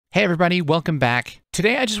Hey everybody, welcome back.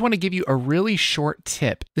 Today I just want to give you a really short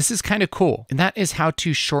tip. This is kind of cool, and that is how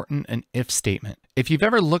to shorten an if statement. If you've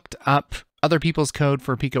ever looked up other people's code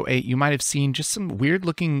for Pico-8, you might have seen just some weird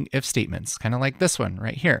looking if statements, kind of like this one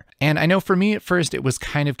right here. And I know for me at first it was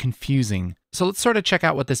kind of confusing. So let's sort of check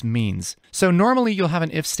out what this means. So normally you'll have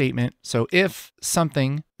an if statement. So if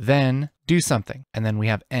something, then do something, and then we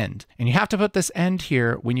have end. And you have to put this end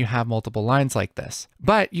here when you have multiple lines like this.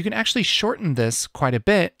 But you can actually shorten this quite a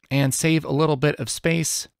bit and save a little bit of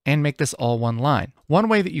space and make this all one line. One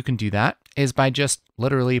way that you can do that is by just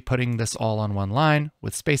literally putting this all on one line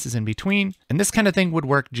with spaces in between. And this kind of thing would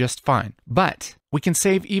work just fine. But we can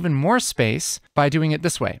save even more space by doing it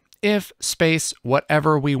this way. If space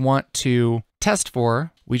whatever we want to test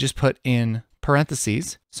for, we just put in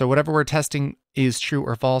parentheses. So whatever we're testing is true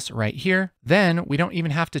or false right here. Then we don't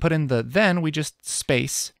even have to put in the then, we just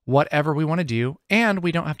space whatever we want to do, and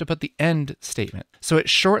we don't have to put the end statement. So it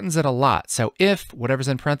shortens it a lot. So if whatever's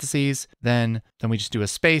in parentheses, then we just do a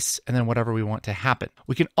space and then whatever we want to happen.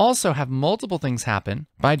 We can also have multiple things happen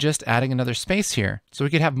by just adding another space here. So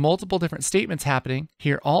we could have multiple different statements happening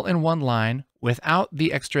here all in one line without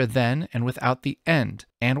the extra then and without the end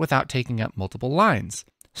and without taking up multiple lines.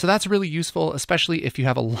 So that's really useful, especially if you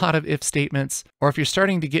have a lot of if statements, or if you're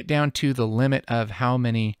starting to get down to the limit of how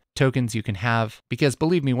many tokens you can have, because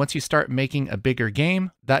believe me, once you start making a bigger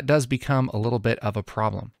game, that does become a little bit of a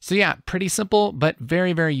problem. So yeah, pretty simple, but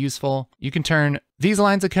very, very useful. You can turn these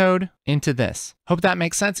lines of code into this. Hope that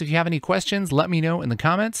makes sense. If you have any questions, let me know in the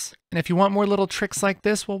comments. And if you want more little tricks like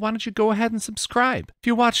this, well, why don't you go ahead and subscribe? If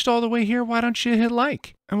you watched all the way here, why don't you hit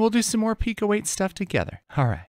like? And we'll do some more Pico-8 stuff together. All right.